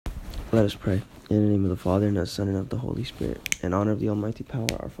Let us pray. In the name of the Father, and of the Son, and of the Holy Spirit. In honor of the almighty power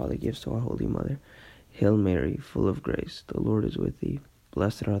our Father gives to our Holy Mother. Hail Mary, full of grace, the Lord is with thee.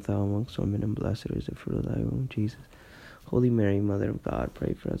 Blessed art thou amongst women, and blessed is the fruit of thy womb, Jesus. Holy Mary, Mother of God,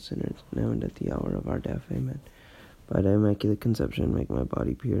 pray for us sinners, now and at the hour of our death. Amen. By thy immaculate conception, make my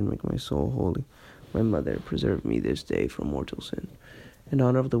body pure, and make my soul holy. My Mother, preserve me this day from mortal sin. In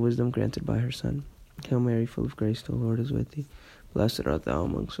honor of the wisdom granted by her Son. Hail Mary, full of grace, the Lord is with thee. Blessed art thou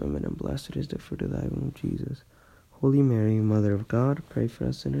amongst women, and blessed is the fruit of thy womb, Jesus. Holy Mary, Mother of God, pray for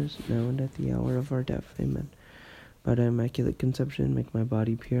us sinners, now and at the hour of our death. Amen. By thy immaculate conception, make my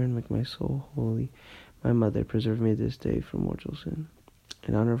body pure, and make my soul holy. My Mother, preserve me this day from mortal sin.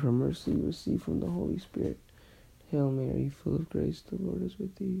 In honor of her mercy, receive from the Holy Spirit. Hail Mary, full of grace, the Lord is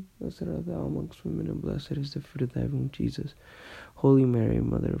with thee. Blessed art thou amongst women, and blessed is the fruit of thy womb, Jesus. Holy Mary,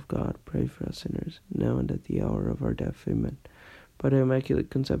 Mother of God, pray for us sinners, now and at the hour of our death. Amen. By thy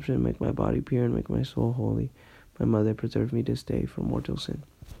immaculate conception, make my body pure, and make my soul holy. My Mother, preserve me this day from mortal sin.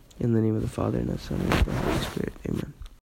 In the name of the Father, and of the Son, and of the Holy Spirit. Amen.